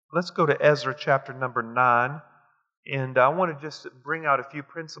Let's go to Ezra chapter number 9. And I want to just bring out a few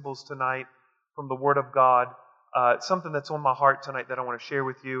principles tonight from the Word of God. Something that's on my heart tonight that I want to share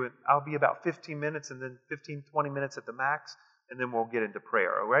with you. And I'll be about 15 minutes and then 15, 20 minutes at the max. And then we'll get into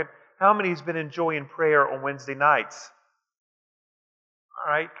prayer, all right? How many has been enjoying prayer on Wednesday nights?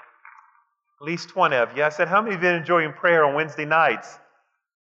 All right. At least 20 of you. I said, how many have been enjoying prayer on Wednesday nights?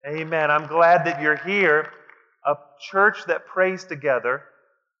 Amen. I'm glad that you're here. A church that prays together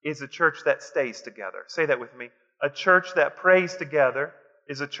is a church that stays together. Say that with me. A church that prays together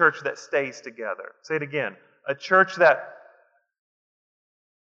is a church that stays together. Say it again. A church that...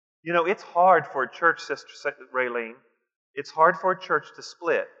 You know, it's hard for a church, Sister Raylene. It's hard for a church to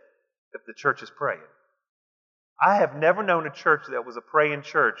split if the church is praying. I have never known a church that was a praying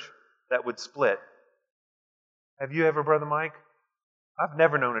church that would split. Have you ever, Brother Mike? I've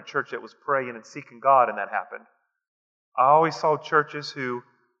never known a church that was praying and seeking God and that happened. I always saw churches who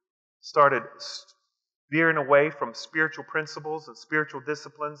started veering away from spiritual principles and spiritual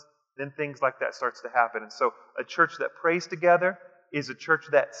disciplines, then things like that starts to happen. And so a church that prays together is a church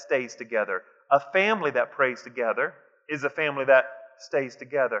that stays together. A family that prays together is a family that stays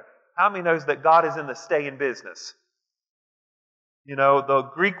together. How many knows that God is in the staying business? You know, the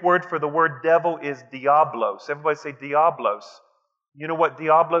Greek word for the word devil is diablos. Everybody say diablos. You know what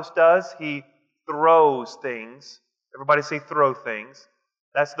diablos does? He throws things. Everybody say throw things.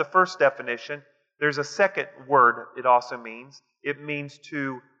 That's the first definition. There's a second word it also means. It means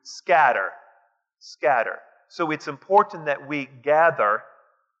to scatter. Scatter. So it's important that we gather,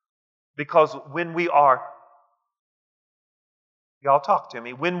 because when we are, y'all talk to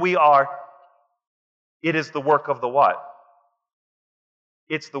me, when we are, it is the work of the what?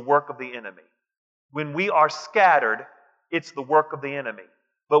 It's the work of the enemy. When we are scattered, it's the work of the enemy.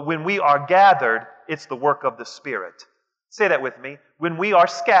 But when we are gathered, it's the work of the Spirit. Say that with me. When we are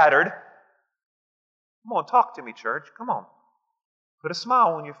scattered, come on, talk to me, church. Come on. Put a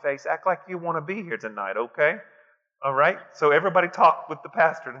smile on your face. Act like you want to be here tonight, okay? All right? So everybody talk with the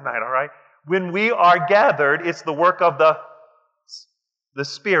pastor tonight, all right? When we are gathered, it's the work of the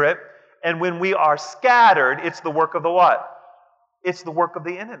Spirit. And when we are scattered, it's the work of the what? It's the work of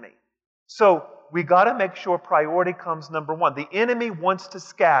the enemy. So we got to make sure priority comes number one. The enemy wants to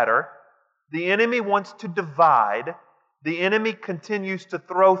scatter. The enemy wants to divide. The enemy continues to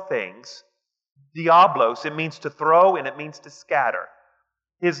throw things. Diablos, it means to throw and it means to scatter.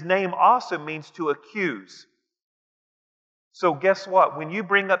 His name also means to accuse. So guess what? When you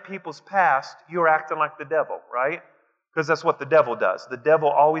bring up people's past, you're acting like the devil, right? Because that's what the devil does. The devil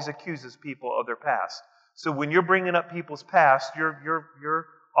always accuses people of their past. So when you're bringing up people's past, you're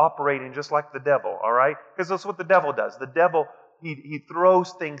operating just like the devil, all right? Because that's what the devil does. The devil, he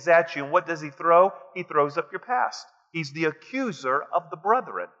throws things at you. And what does he throw? He throws up your past. He's the accuser of the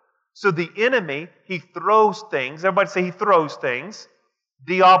brethren. So the enemy, he throws things. Everybody say he throws things.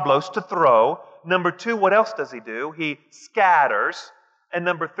 Diablos, to throw. Number two, what else does he do? He scatters. And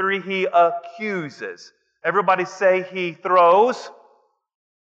number three, he accuses. Everybody say he throws.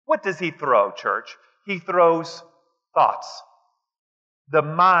 What does he throw, church? He throws thoughts. The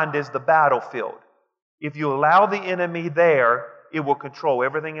mind is the battlefield. If you allow the enemy there, it will control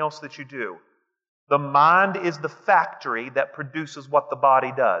everything else that you do. The mind is the factory that produces what the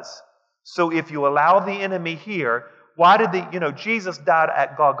body does. So if you allow the enemy here, why did Jesus died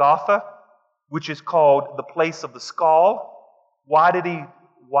at Golgotha, which is called the place of the skull. Why did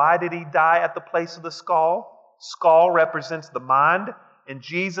he die at the place of the skull? Skull represents the mind, and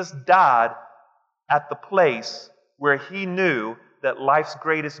Jesus died at the place where he knew that life's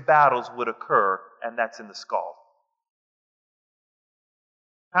greatest battles would occur, and that's in the skull.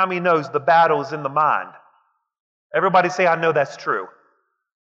 How many knows the battle is in the mind? Everybody say, I know that's true.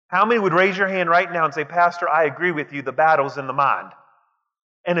 How many would raise your hand right now and say, Pastor, I agree with you, the battle's in the mind?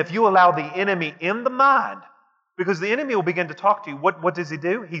 And if you allow the enemy in the mind, because the enemy will begin to talk to you, what does he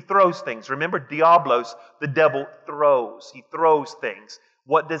do? He throws things. Remember, Diablos, the devil throws. He throws things.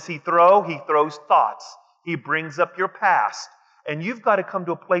 What does he throw? He throws thoughts. He brings up your past. And you've got to come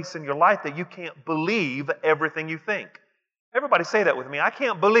to a place in your life that you can't believe everything you think. Everybody say that with me. I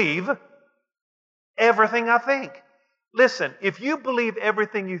can't believe everything I think. Listen, if you believe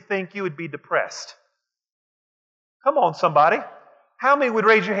everything you think, you would be depressed. Come on, somebody. How many would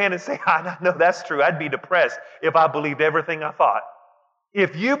raise your hand and say, I know that's true. I'd be depressed if I believed everything I thought.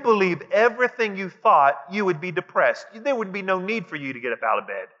 If you believed everything you thought, you would be depressed. There would be no need for you to get up out of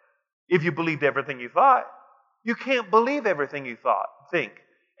bed if you believed everything you thought. You can't believe everything you think.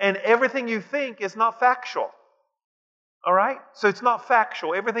 And everything you think is not factual. All right? So it's not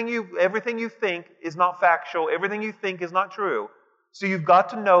factual. Everything you think is not factual. Everything you think is not true. So you've got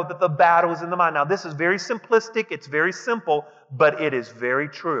to know that the battle is in the mind. Now, this is very simplistic. It's very simple, but it is very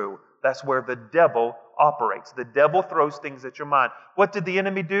true. That's where the devil operates. The devil throws things at your mind. What did the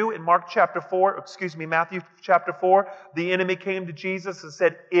enemy do in Matthew chapter 4? The enemy came to Jesus and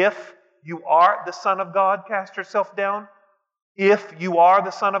said, if you are the Son of God, cast yourself down. If you are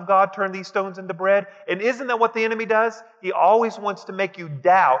the Son of God, turn these stones into bread. And isn't that what the enemy does? He always wants to make you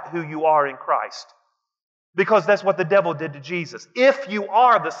doubt who you are in Christ. Because that's what the devil did to Jesus. If you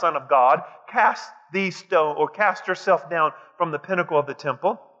are the Son of God, cast these stones, or cast yourself down from the pinnacle of the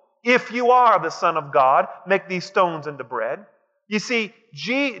temple. If you are the Son of God, make these stones into bread. You see,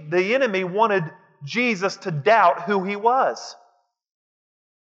 the enemy wanted Jesus to doubt who he was.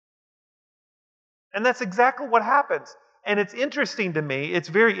 And that's exactly what happens. And it's interesting to me, it's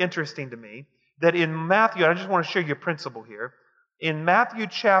very interesting to me, that in Matthew, I just want to show you a principle here. In Matthew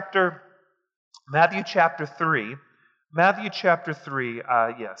chapter 3, Matthew chapter 3,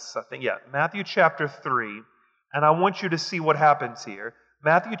 and I want you to see what happens here.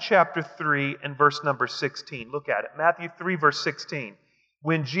 Matthew chapter 3 and verse number 16. Look at it. Matthew 3 verse 16.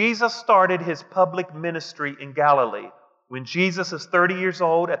 When Jesus started his public ministry in Galilee, when Jesus is 30 years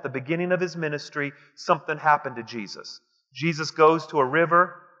old, at the beginning of his ministry, something happened to Jesus. Jesus goes to a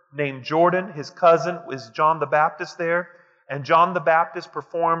river named Jordan. His cousin is John the Baptist there. And John the Baptist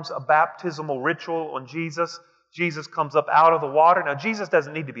performs a baptismal ritual on Jesus. Jesus comes up out of the water. Now, Jesus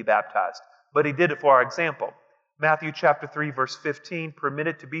doesn't need to be baptized, but he did it for our example. Matthew chapter 3, verse 15, permit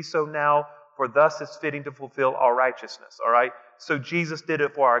it to be so now, for thus is fitting to fulfill all righteousness. All right? So Jesus did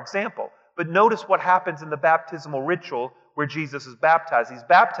it for our example. But notice what happens in the baptismal ritual where Jesus is baptized. He's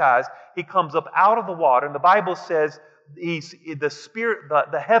baptized, he comes up out of the water, and the Bible says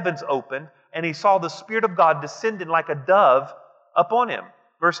the heavens opened, and he saw the Spirit of God descending like a dove upon him.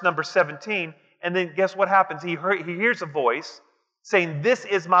 Verse number 17, and then guess what happens? He hears a voice saying, "This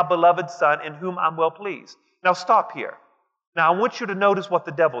is my beloved Son, in whom I'm well pleased." Now stop here. Now I want you to notice what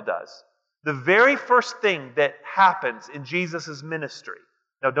the devil does. The very first thing that happens in Jesus' ministry,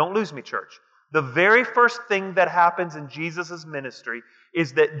 now don't lose me, church. The very first thing that happens in Jesus' ministry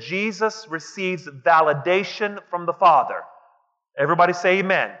is that Jesus receives validation from the Father. Everybody say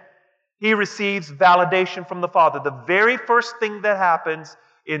amen. He receives validation from the Father. The very first thing that happens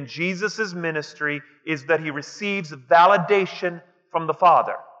in Jesus' ministry is that he receives validation from the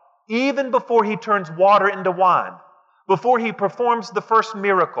Father. Even before he turns water into wine, before he performs the first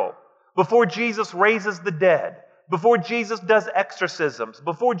miracle, before Jesus raises the dead, before Jesus does exorcisms,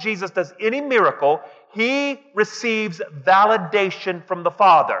 before Jesus does any miracle, he receives validation from the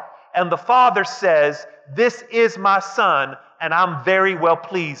Father. And the Father says, "This is my Son, and I'm very well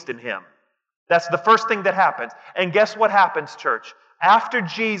pleased in him." That's the first thing that happens. And guess what happens, church? After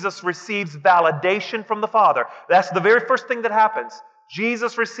Jesus receives validation from the Father, that's the very first thing that happens.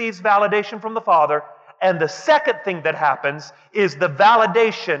 Jesus receives validation from the Father, and the second thing that happens is the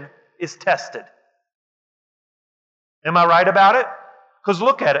validation is tested. Am I right about it? Because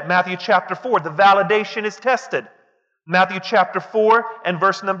look at it, Matthew chapter 4, the validation is tested. Matthew chapter 4 and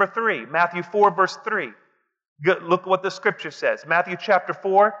verse number 3. Matthew 4 verse 3. Look what the scripture says. Matthew chapter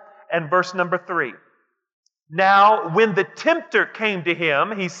 4 and verse number 3. Now, when the tempter came to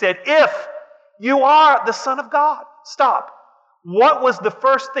him, he said, "If you are the Son of God." Stop. What was the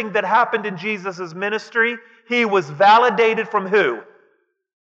first thing that happened in Jesus' ministry? He was validated from who?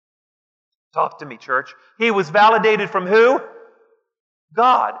 Talk to me, church. He was validated from who?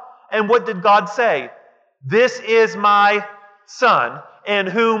 God. And what did God say? "This is my Son, in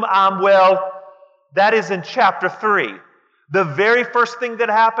whom I'm well." That is in chapter 3. The very first thing that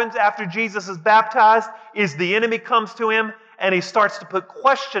happens after Jesus is baptized is the enemy comes to him and he starts to put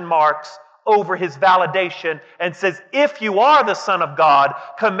question marks over his validation and says, "If you are the Son of God,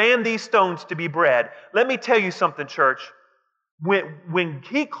 command these stones to be bread." Let me tell you something, church. When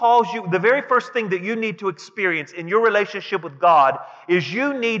he calls you, the very first thing that you need to experience in your relationship with God is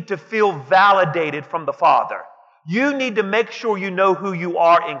you need to feel validated from the Father. You need to make sure you know who you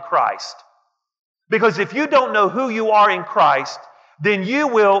are in Christ. Because if you don't know who you are in Christ, then you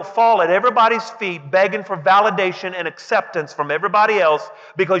will fall at everybody's feet begging for validation and acceptance from everybody else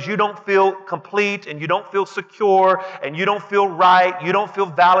because you don't feel complete and you don't feel secure and you don't feel right, you don't feel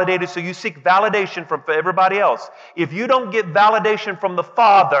validated, so you seek validation from everybody else. If you don't get validation from the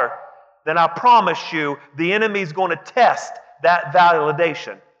Father, then I promise you the enemy's going to test that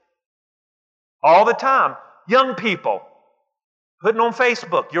validation. All the time. Young people putting on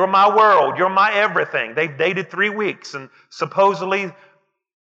Facebook, "You're my world, you're my everything." They've dated 3 weeks and supposedly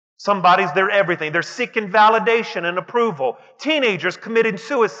somebody's their everything. They're seeking validation and approval. Teenagers committing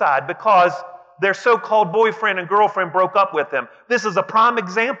suicide because Their so-called boyfriend and girlfriend broke up with them. This is a prime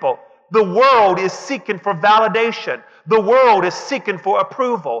example. The world is seeking for validation. The world is seeking for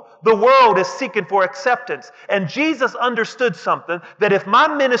approval. The world is seeking for acceptance. And Jesus understood something, that if my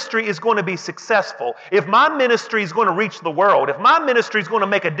ministry is going to be successful, if my ministry is going to reach the world, if my ministry is going to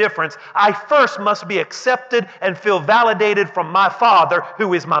make a difference, I first must be accepted and feel validated from my Father,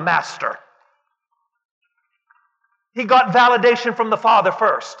 who is my master. He got validation from the Father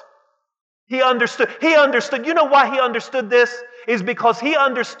first. He understood. You know why he understood this? Is because he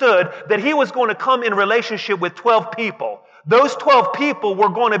understood that he was going to come in relationship with 12 people. Those 12 people were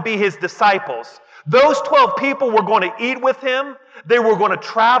going to be his disciples. Those 12 people were going to eat with him. They were going to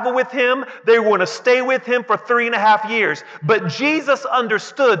travel with him. They were going to stay with him for 3.5 years. But Jesus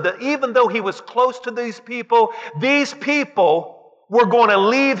understood that even though he was close to these people were going to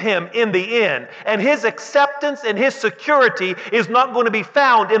leave him in the end. And his acceptance and his security is not going to be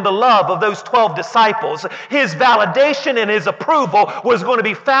found in the love of those 12 disciples. His validation and his approval was going to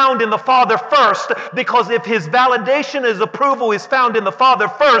be found in the Father first, because if his validation and his approval is found in the Father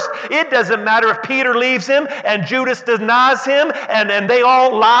first, it doesn't matter if Peter leaves him and Judas denies him and they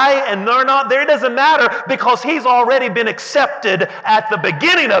all lie and they're not there. It doesn't matter, because he's already been accepted at the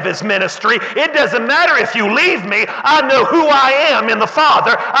beginning of his ministry. It doesn't matter if you leave me. I know who I am in the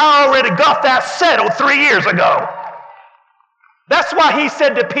Father. I already got that settled 3 years ago. That's why he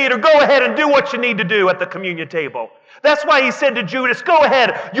said to Peter, go ahead and do what you need to do at the communion table. That's why he said to Judas, go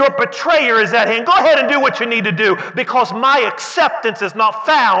ahead, your betrayer is at hand. Go ahead and do what you need to do, because my acceptance is not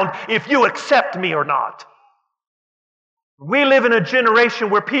found if you accept me or not. We live in a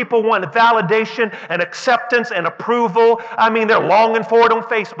generation where people want validation and acceptance and approval. I mean, they're longing for it on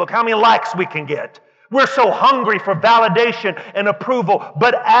Facebook. How many likes we can get? We're so hungry for validation and approval.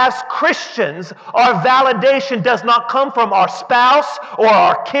 But as Christians, our validation does not come from our spouse or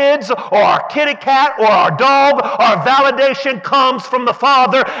our kids or our kitty cat or our dog. Our validation comes from the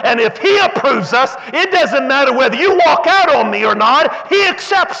Father. And if He approves us, it doesn't matter whether you walk out on me or not. He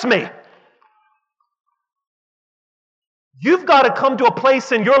accepts me. You've got to come to a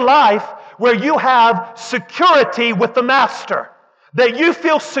place in your life where you have security with the Master. That you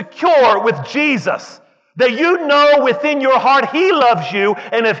feel secure with Jesus. That you know within your heart He loves you,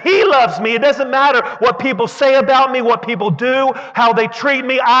 and if He loves me, it doesn't matter what people say about me, what people do, how they treat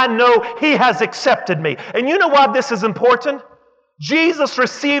me. I know He has accepted me. And you know why this is important? Jesus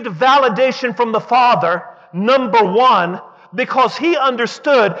received validation from the Father, number one, because He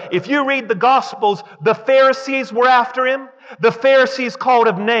understood. If you read the Gospels, the Pharisees were after Him. The Pharisees called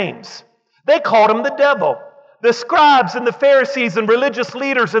Him names. They called Him the devil. The scribes and the Pharisees and religious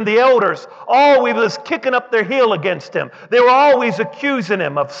leaders and the elders always was kicking up their heel against Him. They were always accusing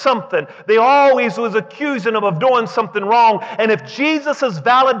Him of something. They always was accusing Him of doing something wrong. And if Jesus'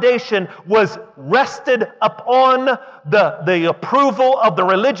 validation was rested upon the approval of the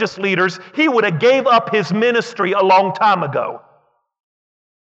religious leaders, He would have gave up His ministry a long time ago.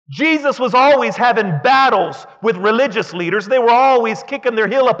 Jesus was always having battles with religious leaders. They were always kicking their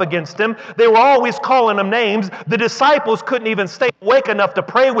heel up against Him. They were always calling Him names. The disciples couldn't even stay awake enough to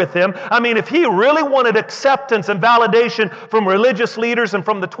pray with Him. I mean, if He really wanted acceptance and validation from religious leaders and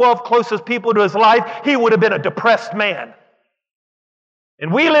from the 12 closest people to His life, He would have been a depressed man.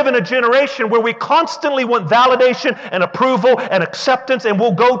 And we live in a generation where we constantly want validation and approval and acceptance, and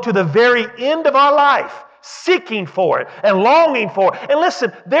we'll go to the very end of our life seeking for it and longing for it. And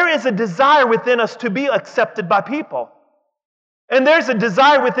listen, there is a desire within us to be accepted by people. And there's a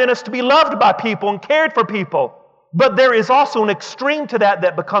desire within us to be loved by people and cared for people. But there is also an extreme to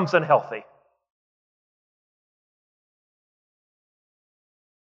that becomes unhealthy.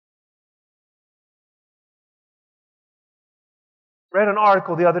 Read an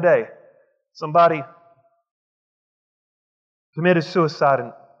article the other day. Somebody committed suicide,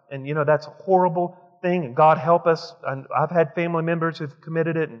 and you know, that's a horrible thing, and God help us. And I've had family members who've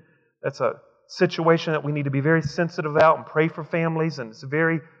committed it, and that's a situation that we need to be very sensitive about and pray for families, and it's a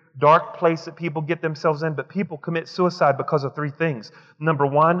very dark place that people get themselves in. But people commit suicide because of 3 things. Number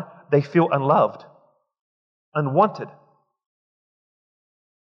 1, they feel unloved, unwanted.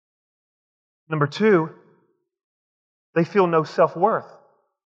 Number 2, they feel no self-worth.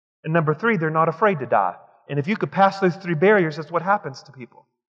 And number 3, they're not afraid to die. And if you could pass those 3 barriers, that's what happens to people.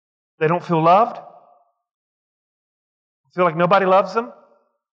 They don't feel loved. Feel like nobody loves them.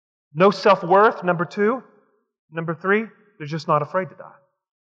 No self-worth, number 2. Number 3, they're just not afraid to die.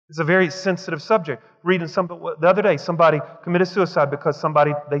 It's a very sensitive subject. Reading the other day, somebody committed suicide because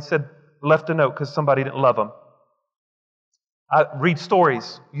they said, left a note because somebody didn't love them. I read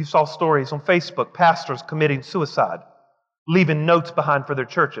stories. You saw stories on Facebook, pastors committing suicide, leaving notes behind for their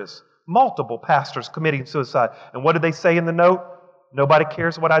churches. multiple pastors committing suicide. And what did they say in the note? Nobody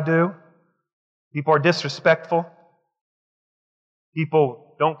cares what I do. People are disrespectful.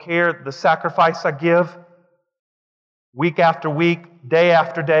 People don't care the sacrifice I give. Week after week, day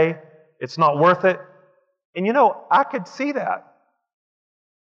after day, it's not worth it. And you know, I could see that.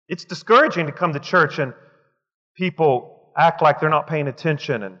 It's discouraging to come to church and people act like they're not paying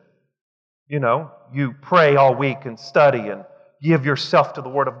attention, and you know, you pray all week and study and give yourself to the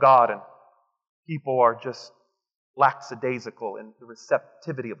Word of God, and people are just lackadaisical in the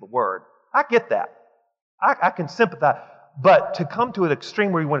receptivity of the Word. I get that. I can sympathize. But to come to an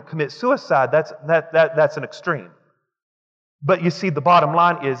extreme where you want to commit suicide, that's an extreme. But you see, the bottom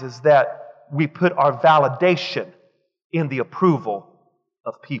line is that we put our validation in the approval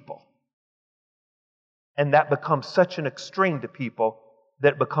of people. And that becomes such an extreme to people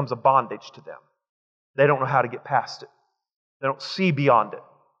that it becomes a bondage to them. They don't know how to get past it. They don't see beyond it.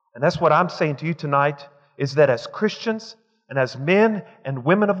 And that's what I'm saying to you tonight, is that as Christians and as men and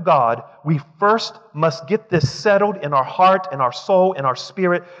women of God, we first must get this settled in our heart and our soul and our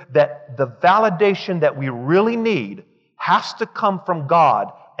spirit, that the validation that we really need has to come from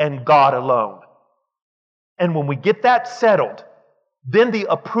God and God alone. And when we get that settled, then the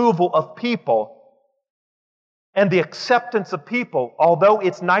approval of people and the acceptance of people, although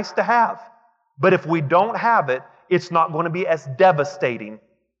it's nice to have, but if we don't have it, it's not going to be as devastating.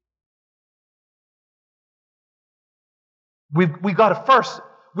 We got to first,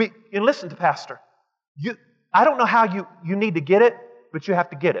 and listen to Pastor, I don't know how you need to get it, but you have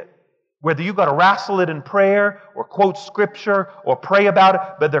to get it. Whether you got to wrestle it in prayer or quote scripture or pray about it,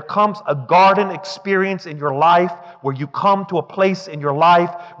 but there comes a garden experience in your life where you come to a place in your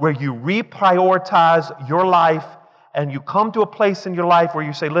life where you reprioritize your life, and you come to a place in your life where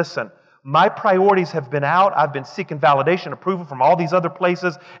you say, listen, my priorities have been out. I've been seeking validation, approval from all these other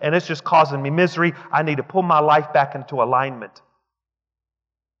places, and it's just causing me misery. I need to pull my life back into alignment.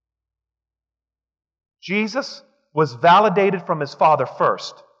 Jesus was validated from His Father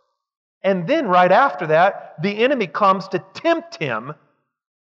first. And then right after that, the enemy comes to tempt Him.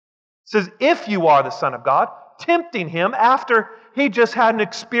 Says, if you are the Son of God, tempting Him after He just had an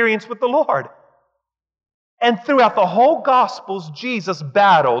experience with the Lord. And throughout the whole Gospels, Jesus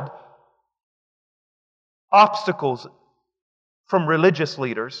battled obstacles from religious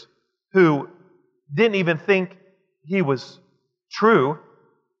leaders who didn't even think He was true.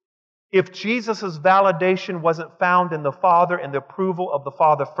 If Jesus' validation wasn't found in the Father and the approval of the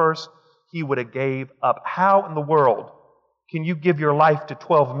Father first, He would have gave up. How in the world can you give your life to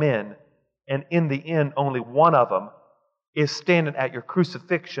 12 men and in the end only one of them is standing at your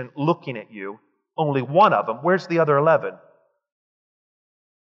crucifixion looking at you? Only one of them. Where's the other 11?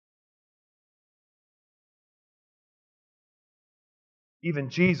 Even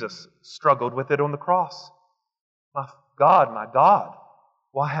Jesus struggled with it on the cross. My God,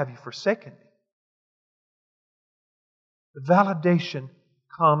 why have you forsaken me? The validation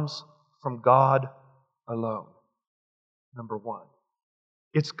comes from God alone. Number one.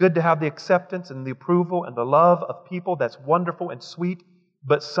 It's good to have the acceptance and the approval and the love of people. That's wonderful and sweet,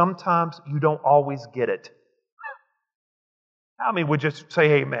 but sometimes you don't always get it. How many would just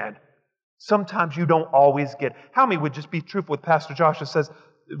say amen? Sometimes you don't always get it. How many would just be truthful with Pastor Josh that says,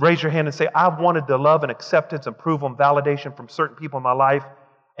 raise your hand and say, I've wanted the love and acceptance, approval and validation from certain people in my life,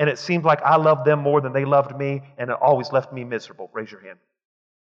 and it seemed like I loved them more than they loved me, and it always left me miserable. Raise your hand.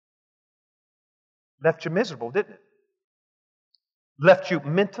 Left you miserable, didn't it? Left you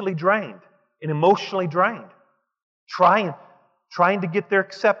mentally drained and emotionally drained. Trying to get their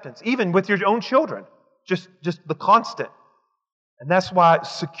acceptance, even with your own children. Just the constant. And that's why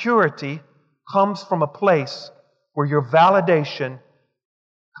security comes from a place where your validation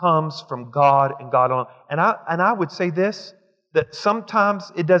comes from God and God alone. And I would say this, that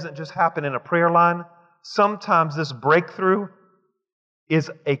sometimes it doesn't just happen in a prayer line. Sometimes this breakthrough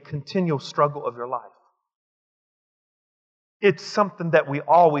is a continual struggle of your life. It's something that we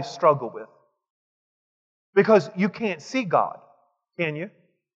always struggle with. Because you can't see God, can you?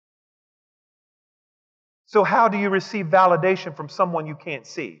 So how do you receive validation from someone you can't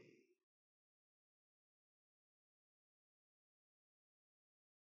see?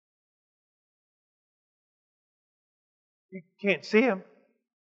 You can't see Him.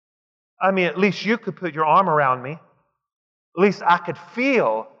 I mean, at least you could put your arm around me. At least I could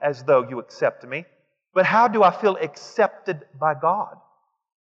feel as though you accept me. But how do I feel accepted by God?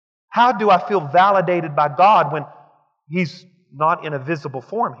 How do I feel validated by God when He's not in a visible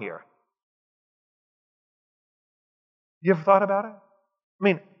form here? You ever thought about it? I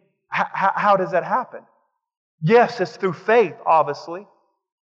mean, how does that happen? Yes, it's through faith, obviously.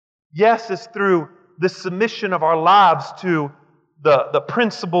 Yes, it's through the submission of our lives to the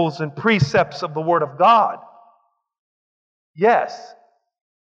principles and precepts of the Word of God. Yes,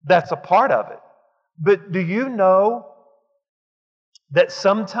 that's a part of it. But do you know that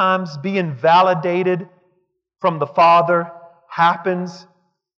sometimes being validated from the Father happens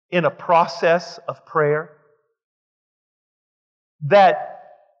in a process of prayer? That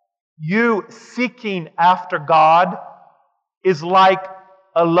you seeking after God is like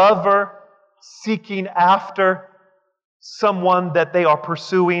a lover seeking after someone that they are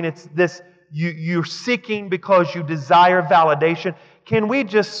pursuing. It's this, you're seeking because you desire validation. Can we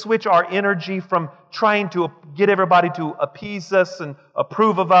just switch our energy from trying to get everybody to appease us and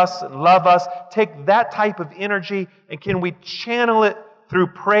approve of us and love us? Take that type of energy and can we channel it through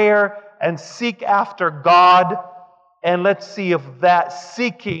prayer and seek after God? And let's see if that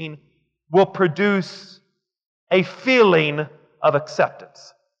seeking will produce a feeling of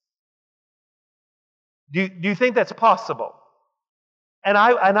acceptance. Do you think that's possible? And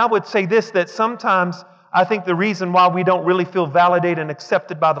I would say this, that sometimes I think the reason why we don't really feel validated and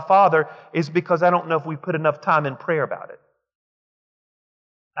accepted by the Father is because I don't know if we put enough time in prayer about it.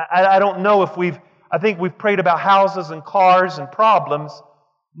 I don't know if I think we've prayed about houses and cars and problems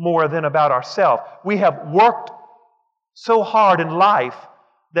more than about ourselves. We have worked so hard in life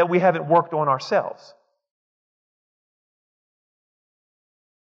that we haven't worked on ourselves.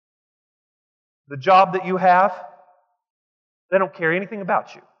 The job that you have, they don't care anything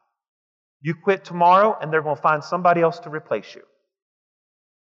about you. You quit tomorrow and they're going to find somebody else to replace you.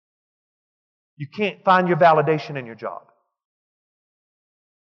 You can't find your validation in your job.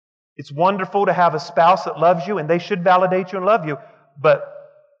 It's wonderful to have a spouse that loves you and they should validate you and love you, but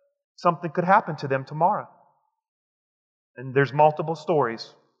something could happen to them tomorrow. And there's multiple stories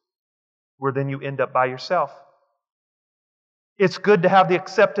where then you end up by yourself. It's good to have the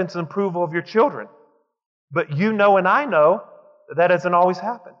acceptance and approval of your children, but you know and I know that doesn't always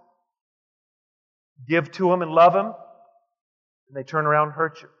happen. Give to them and love them, and they turn around and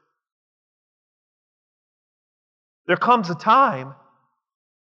hurt you. There comes a time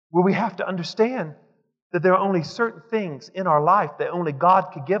where we have to understand that there are only certain things in our life that only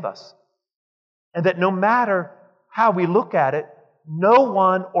God could give us. And that no matter how we look at it, no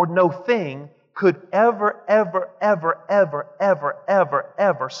one or no thing could ever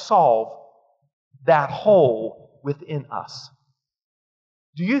solve that hole within us.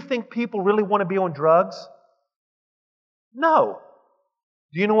 Do you think people really want to be on drugs? No.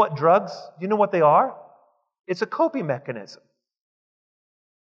 Do you know what drugs, do you know what they are? It's a coping mechanism.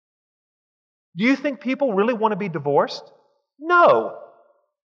 Do you think people really want to be divorced? No.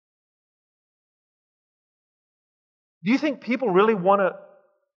 Do you think people really want to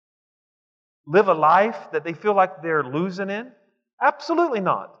live a life that they feel like they're losing in? Absolutely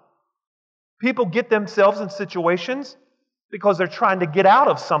not. People get themselves in situations because they're trying to get out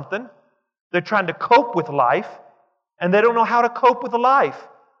of something. They're trying to cope with life, and they don't know how to cope with life.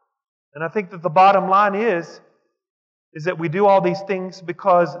 And I think that the bottom line is that we do all these things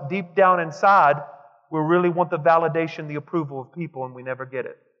because deep down inside, we really want the validation, the approval of people, and we never get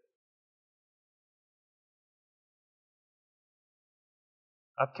it.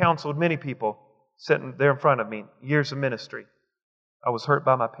 I've counseled many people sitting there in front of me, years of ministry. I was hurt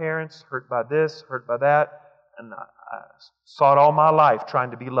by my parents, hurt by this, hurt by that, and I sought all my life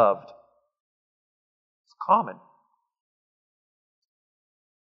trying to be loved. It's common.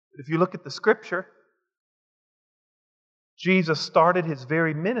 If you look at the Scripture, Jesus started His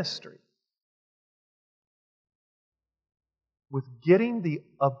very ministry with getting the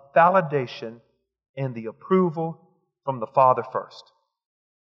validation and the approval from the Father first.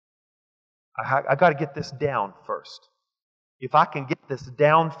 I got to get this down first. If I can get this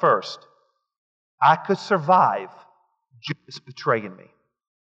down first, I could survive Judas betraying me.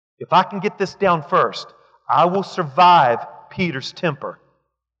 If I can get this down first, I will survive Peter's temper.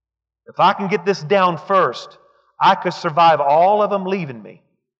 If I can get this down first, I could survive all of them leaving me.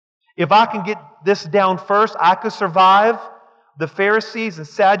 If I can get this down first, I could survive the Pharisees and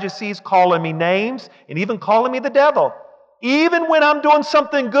Sadducees calling me names and even calling me the devil. Even when I'm doing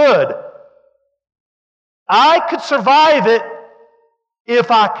something good, I could survive it if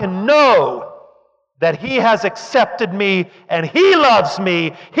I can know that He has accepted me and He loves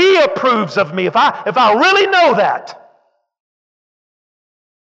me, He approves of me. If I really know that,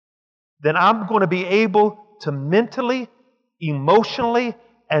 then I'm going to be able to mentally, emotionally,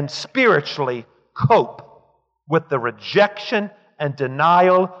 and spiritually cope with the rejection and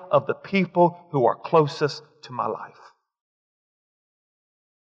denial of the people who are closest to my life.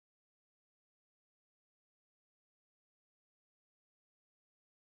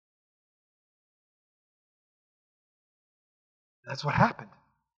 That's what happened.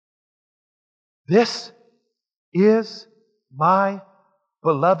 This is my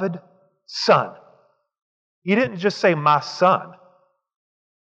beloved Son. He didn't just say my son.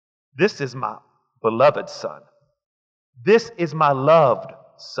 This is my beloved Son. This is my loved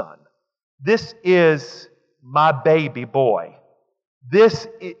Son. This is my baby boy.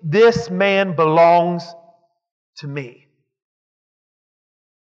 This man belongs to me.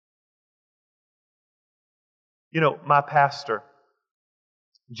 You know, my pastor,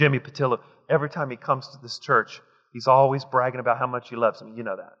 Jimmy Patillo, every time he comes to this church, he's always bragging about how much he loves me. You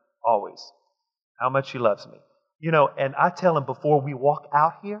know that. Always. How much he loves me. You know, and I tell him before we walk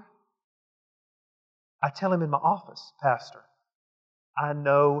out here, I tell him in my office, Pastor, I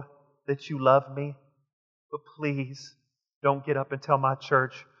know that you love me, but please don't get up and tell my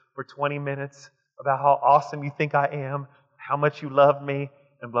church for 20 minutes about how awesome you think I am, how much you love me,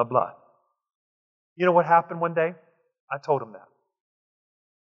 and blah, blah. You know what happened one day? I told him that.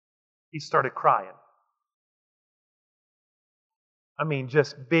 He started crying. I mean,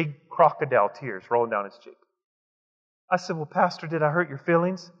 just big crocodile tears rolling down his cheek. I said, well, Pastor, did I hurt your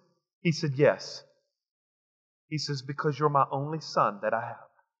feelings? He said, yes. He says, because you're my only son that I have.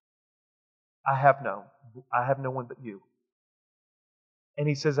 I have no one but you. And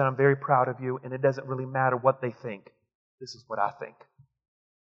he says that I'm very proud of you, and it doesn't really matter what they think. This is what I think.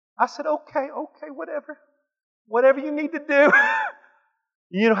 I said, okay, whatever. Whatever you need to do.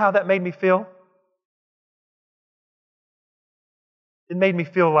 You know how that made me feel? It made me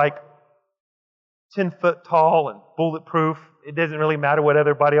feel like 10 foot tall and bulletproof. It doesn't really matter what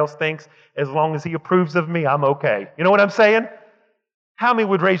everybody else thinks. As long as he approves of me, I'm okay. You know what I'm saying? How many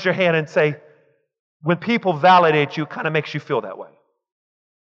would raise your hand and say, when people validate you, it kind of makes you feel that way?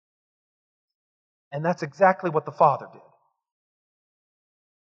 And that's exactly what the Father did.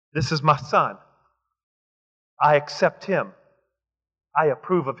 This is my Son. I accept Him. I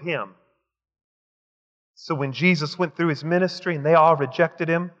approve of Him. So when Jesus went through His ministry and they all rejected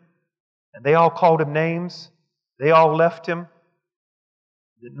Him, and they all called Him names, they all left Him,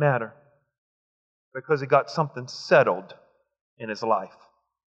 it didn't matter. Because He got something settled in His life.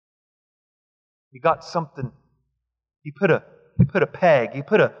 He got something, He put a peg, He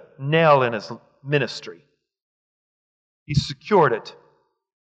put a nail in His ministry. He secured it.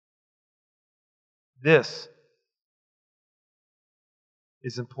 This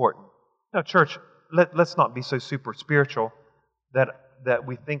is important. Now, church, let's not be so super spiritual that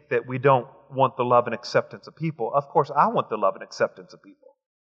we think that we don't want the love and acceptance of people. Of course, I want the love and acceptance of people.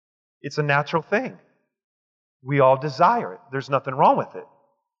 It's a natural thing. We all desire it. There's nothing wrong with it.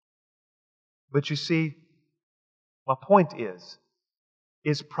 But you see, my point is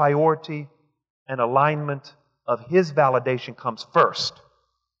priority and alignment of His validation comes first.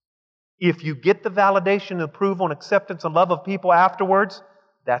 If you get the validation and approval and acceptance and love of people afterwards,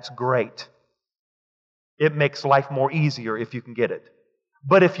 that's great. It makes life more easier if you can get it.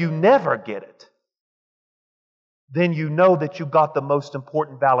 But if you never get it, then you know that you got the most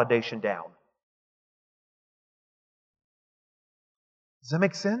important validation down. Does that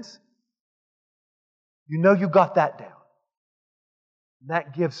make sense? You know you got that down. And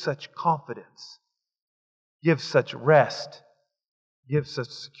that gives such confidence, gives such rest, gives such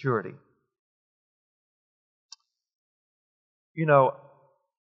security. You know,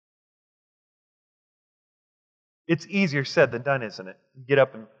 it's easier said than done, isn't it? You get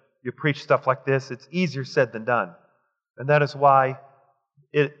up and you preach stuff like this. It's easier said than done. And that is why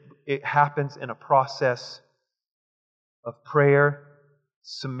it happens in a process of prayer,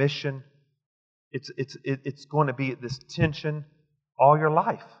 submission. It's going to be this tension all your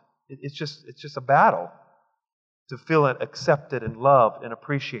life. It's just a battle to feel accepted and loved and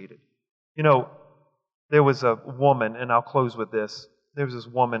appreciated. You know, there was a woman, and I'll close with this. There was this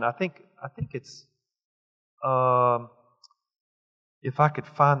woman, I think it's, if I could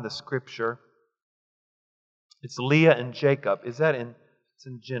find the scripture, it's Leah and Jacob. It's in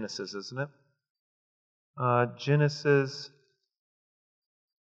Genesis, isn't it? Genesis,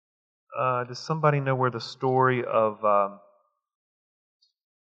 does somebody know where the story of,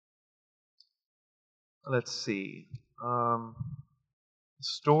 let's see,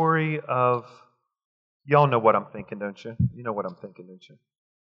 story of, y'all know what I'm thinking, don't you? You know what I'm thinking, don't you?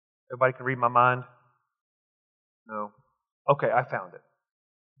 Everybody can read my mind? No? Okay, I found it.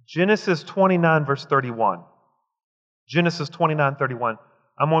 Genesis 29, verse 31. Genesis 29, 31.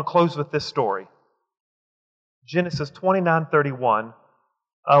 I'm going to close with this story. Genesis 29, 31.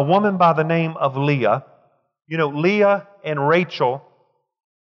 A woman by the name of Leah. You know, Leah and Rachel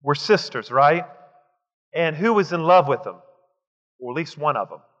were sisters, right? And who was in love with them? Or at least one of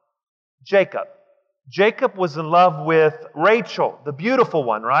them. Jacob. Jacob was in love with Rachel, the beautiful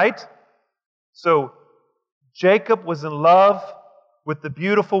one, right? So Jacob was in love with the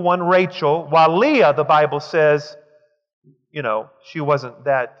beautiful one, Rachel, while Leah, the Bible says, she wasn't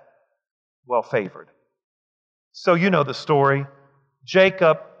that well favored. So you know the story.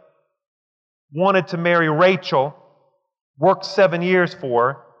 Jacob wanted to marry Rachel, worked 7 years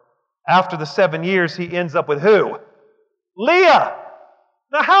for her. After the 7 years, he ends up with who? Leah!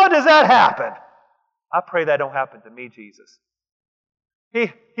 Now how does that happen? I pray that don't happen to me, Jesus.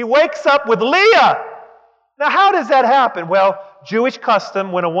 He wakes up with Leah! Now how does that happen? Well, Jewish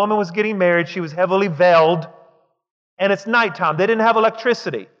custom, when a woman was getting married, she was heavily veiled, and it's nighttime. They didn't have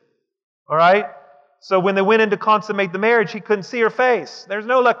electricity. All right? So when they went in to consummate the marriage, he couldn't see her face. There's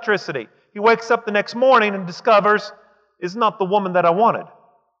no electricity. He wakes up the next morning and discovers, it's not the woman that I wanted.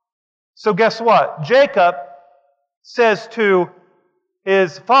 So guess what? Jacob says to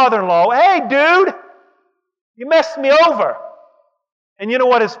his father-in-law, "Hey, dude, you messed me over." And you know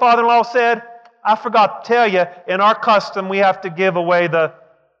what his father-in-law said? "I forgot to tell you, in our custom, we have to give away the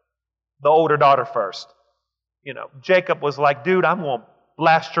older daughter first." Jacob was like, "Dude, I'm going to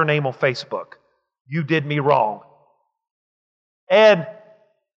blast your name on Facebook. You did me wrong." And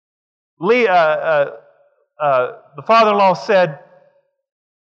Leah, the father-in-law said,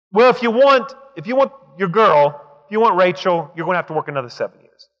 "Well, if you want your girl, if you want Rachel, you're going to have to work another 7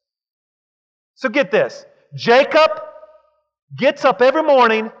 years." So get this. Jacob gets up every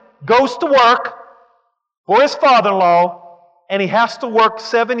morning, goes to work for his father-in-law, and he has to work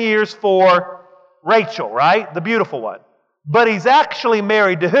 7 years for Rachel, right? The beautiful one. But he's actually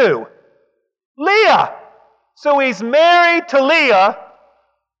married to who? Leah. So he's married to Leah,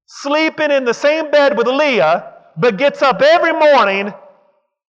 sleeping in the same bed with Leah, but gets up every morning,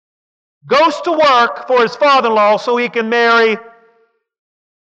 goes to work for his father-in-law so he can marry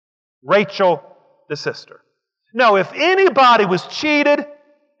Rachel, the sister. Now, if anybody was cheated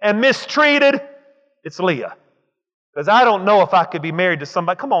and mistreated, it's Leah. Because I don't know if I could be married to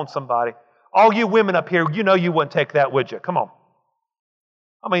somebody. Come on, somebody. All you women up here, you know you wouldn't take that, would you? Come on.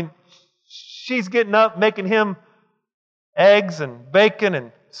 I mean, she's getting up, making him eggs and bacon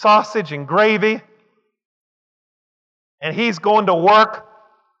and sausage and gravy. And he's going to work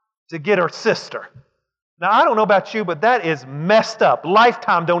to get her sister. Now, I don't know about you, but that is messed up.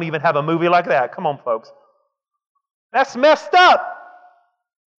 Lifetime don't even have a movie like that. Come on, folks. That's messed up.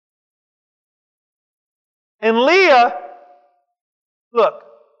 And Leah, look,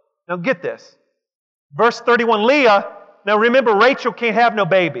 now get this. Verse 31, Leah, now remember Rachel can't have no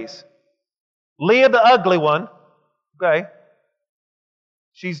babies. Leah, the ugly one, okay,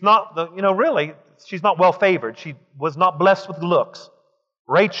 she's not, really, she's not well favored. She was not blessed with looks.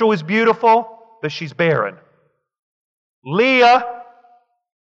 Rachel is beautiful, but she's barren. Leah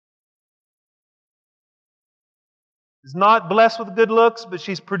is not blessed with good looks, but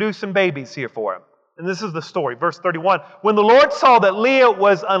she's producing babies here for him. And this is the story, verse 31. When the Lord saw that Leah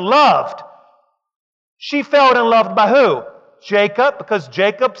was unloved, she felt unloved by who? Jacob, because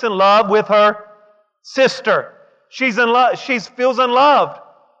Jacob's in love with her sister. She's in love. She feels unloved.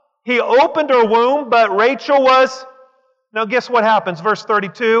 He opened her womb, but Rachel was... Now guess what happens? Verse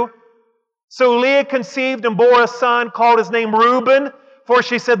 32. So Leah conceived and bore a son, called his name Reuben, for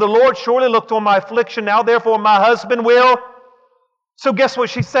she said, "The Lord surely looked on my affliction. Now therefore my husband will." So guess what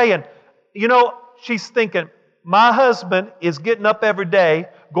she's saying? She's thinking, my husband is getting up every day,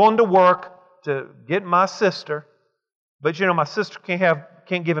 going to work to get my sister. But my sister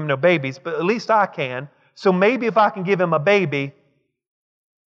can't give him no babies, but at least I can. So maybe if I can give him a baby,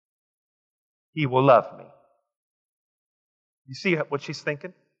 he will love me. You see what she's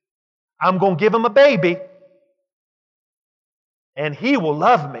thinking? I'm going to give him a baby, and he will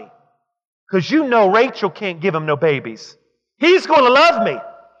love me. Because Rachel can't give him no babies. He's going to love me.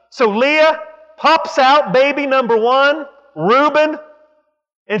 So Leah pops out baby number one, Reuben,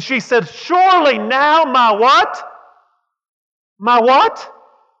 and she said, "Surely now my what? My what?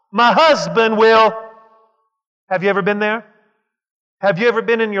 My husband will..." Have you ever been there? Have you ever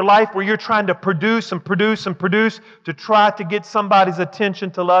been in your life where you're trying to produce and produce and produce to try to get somebody's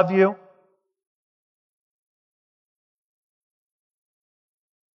attention to love you?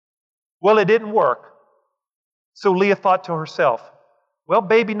 Well, it didn't work. So Leah thought to herself, well,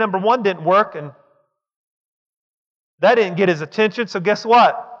 baby number one didn't work, and that didn't get his attention, so guess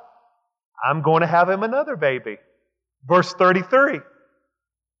what? I'm going to have him another baby. Verse 33.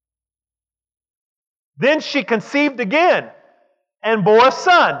 Then she conceived again and bore a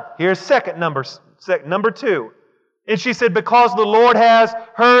son. Here's number 2. And she said, "Because the Lord has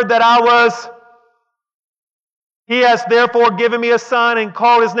heard that He has therefore given me a son," and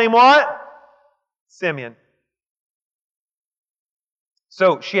called his name what? Simeon.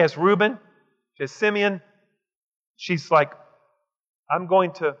 So she has Reuben, she has Simeon. She's like, I'm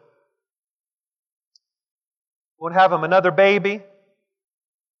going to have him another baby,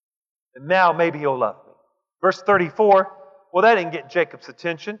 and now maybe he'll love me. Verse 34, well, that didn't get Jacob's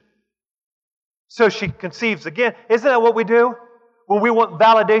attention. So she conceives again. Isn't that what we do? When we want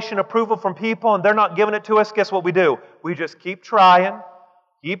validation, approval from people, and they're not giving it to us, guess what we do? We just keep trying,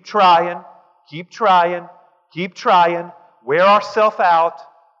 keep trying, keep trying, keep trying, wear ourselves out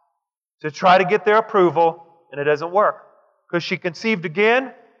to try to get their approval, and it doesn't work. Because she conceived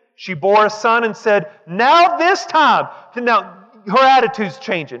again, she bore a son and said, now this time, now her attitude's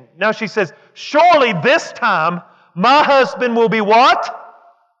changing. Now she says, surely this time my husband will be what?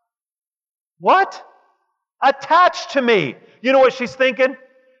 What? Attached to me. You know what she's thinking?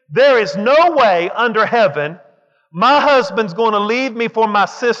 There is no way under heaven my husband's going to leave me for my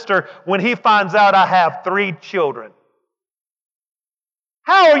sister when he finds out I have 3 children.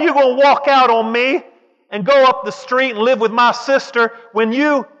 How are you going to walk out on me and go up the street and live with my sister when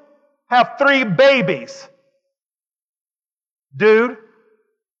you have 3 babies? Dude,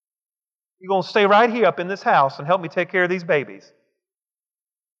 you're going to stay right here up in this house and help me take care of these babies.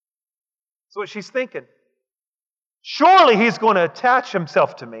 That's what she's thinking. Surely he's going to attach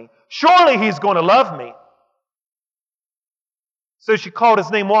himself to me. Surely he's going to love me. So she called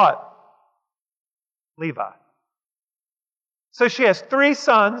his name what? Levi. So she has 3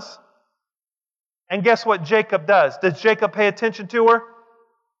 sons. And guess what Jacob does? Does Jacob pay attention to her?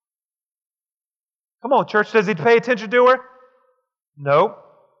 Come on, church. Does he pay attention to her? No.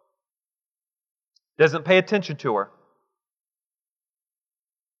 Doesn't pay attention to her.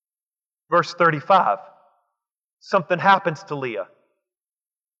 Verse 35. Something happens to Leah.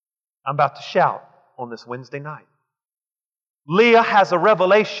 I'm about to shout on this Wednesday night. Leah has a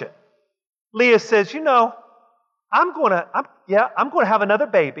revelation. Leah says, you know, I'm going to have another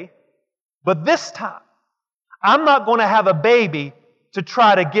baby, but this time, I'm not going to have a baby to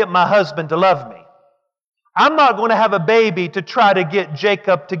try to get my husband to love me. I'm not going to have a baby to try to get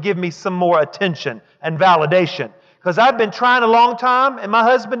Jacob to give me some more attention and validation. Because I've been trying a long time and my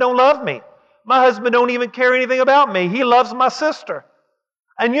husband don't love me. My husband don't even care anything about me. He loves my sister.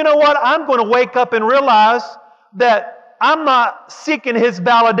 And you know what? I'm going to wake up and realize that I'm not seeking his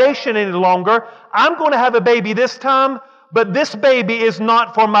validation any longer. I'm going to have a baby this time, but this baby is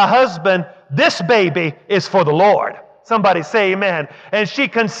not for my husband. This baby is for the Lord. Somebody say amen. And she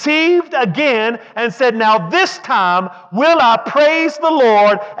conceived again and said, now this time will I praise the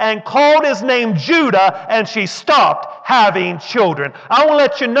Lord, and called his name Judah, and she stopped having children. I want to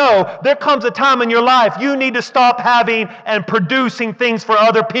let you know there comes a time in your life you need to stop having and producing things for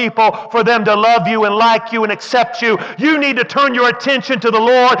other people for them to love you and like you and accept you. You need to turn your attention to the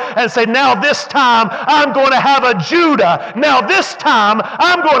Lord and say, now this time I'm going to have a Judah. Now this time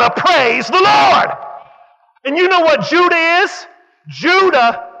I'm going to praise the Lord. And you know what Judah is?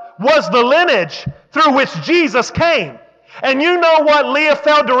 Judah was the lineage through which Jesus came. And you know what Leah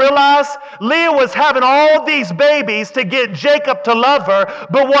failed to realize? Leah was having all these babies to get Jacob to love her,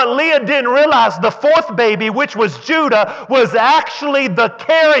 but what Leah didn't realize, the 4th baby, which was Judah, was actually the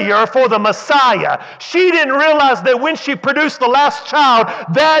carrier for the Messiah. She didn't realize that when she produced the last child,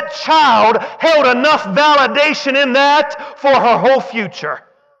 that child held enough validation in that for her whole future.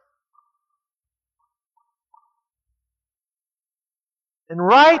 And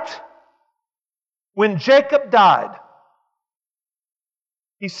right when Jacob died,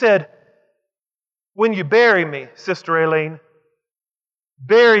 he said, when you bury me, Sister Aileen,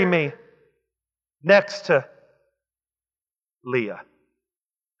 bury me next to Leah,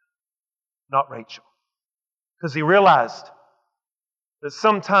 not Rachel. Because he realized that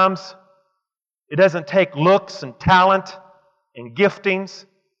sometimes it doesn't take looks and talent and giftings.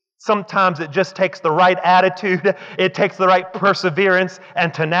 Sometimes it just takes the right attitude. It takes the right perseverance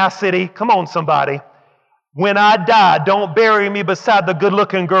and tenacity. Come on, somebody. When I die, don't bury me beside the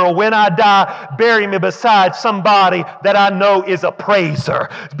good-looking girl. When I die, bury me beside somebody that I know is a praiser.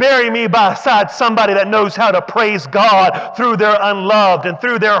 Bury me beside somebody that knows how to praise God through their unloved and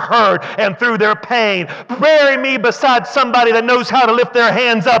through their hurt and through their pain. Bury me beside somebody that knows how to lift their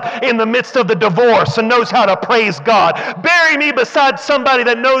hands up in the midst of the divorce and knows how to praise God. Bury me beside somebody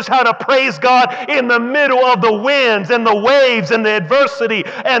that knows how to praise God in the middle of the winds and the waves and the adversity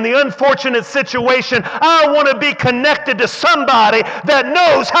and the unfortunate situation. I want to be connected to somebody that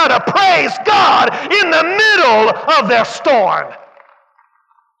knows how to praise God in the middle of their storm.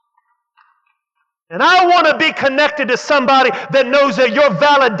 And I want to be connected to somebody that knows that your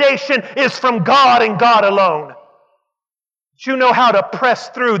validation is from God and God alone. You know how to press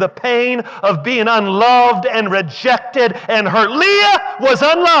through the pain of being unloved and rejected and hurt. Leah was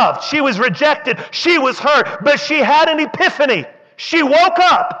unloved. She was rejected. She was hurt. But she had an epiphany. She woke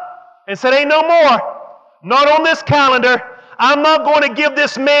up and said, ain't no more. Not on this calendar. I'm not going to give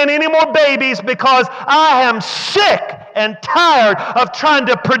this man any more babies because I am sick and tired of trying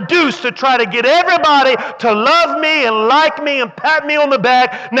to produce to try to get everybody to love me and like me and pat me on the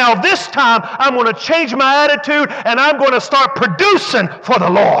back. Now this time I'm going to change my attitude and I'm going to start producing for the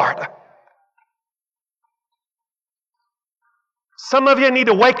Lord. Some of you need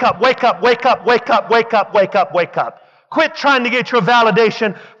to wake up, wake up, wake up, wake up, wake up, wake up, wake up. Quit trying to get your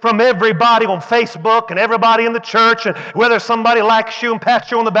validation from everybody on Facebook and everybody in the church, and whether somebody likes you and pats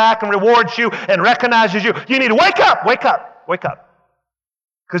you on the back and rewards you and recognizes you. You need to wake up, wake up, wake up.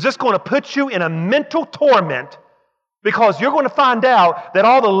 Because it's going to put you in a mental torment, because you're going to find out that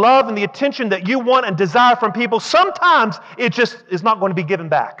all the love and the attention that you want and desire from people, sometimes it just is not going to be given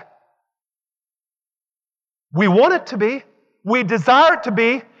back. We want it to be. We desire it to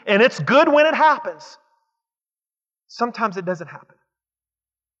be, and it's good when it happens. Sometimes it doesn't happen.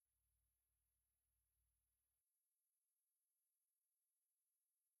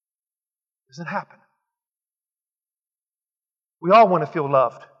 It doesn't happen. We all want to feel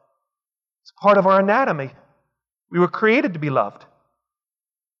loved. It's part of our anatomy. We were created to be loved.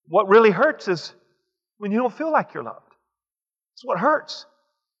 What really hurts is when you don't feel like you're loved. It's what hurts.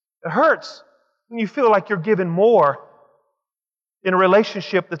 It hurts when you feel like you're given more in a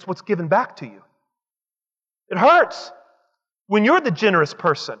relationship that's what's given back to you. It hurts when you're the generous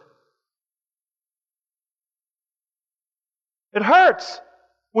person. It hurts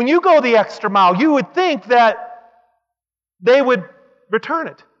when you go the extra mile. You would think that they would return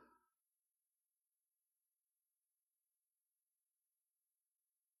it. It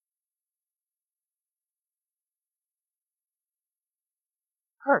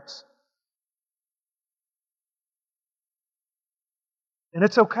hurts. And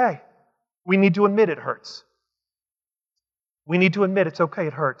it's okay. We need to admit it hurts. We need to admit it's okay,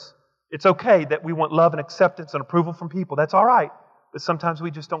 it hurts. It's okay that we want love and acceptance and approval from people. That's all right. But sometimes we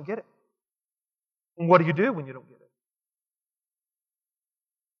just don't get it. And what do you do when you don't get it?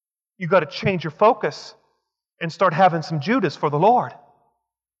 You've got to change your focus and start having some Judas for the Lord.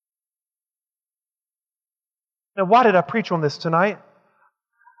 Now, why did I preach on this tonight?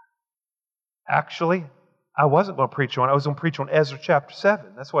 Actually, I wasn't going to preach on it. I was going to preach on Ezra chapter 7.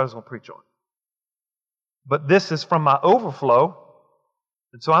 That's what I was going to preach on. But this is from my overflow,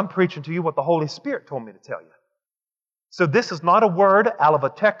 and so I'm preaching to you what the Holy Spirit told me to tell you. So this is not a word out of a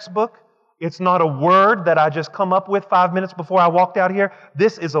textbook. It's not a word that I just come up with 5 minutes before I walked out here.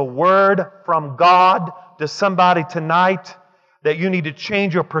 This is a word from God to somebody tonight that you need to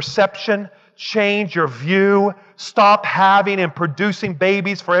change your perception, change your view, stop having and producing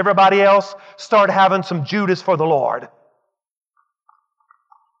babies for everybody else. Start having some Judas for the Lord.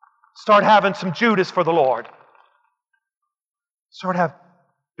 Start having some Judas for the Lord.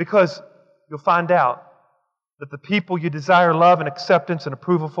 Because you'll find out that the people you desire love and acceptance and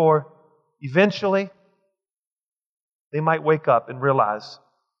approval for, eventually, they might wake up and realize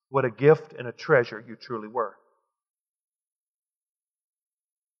what a gift and a treasure you truly were.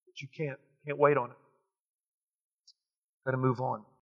 But you can't wait on it. Got to move on.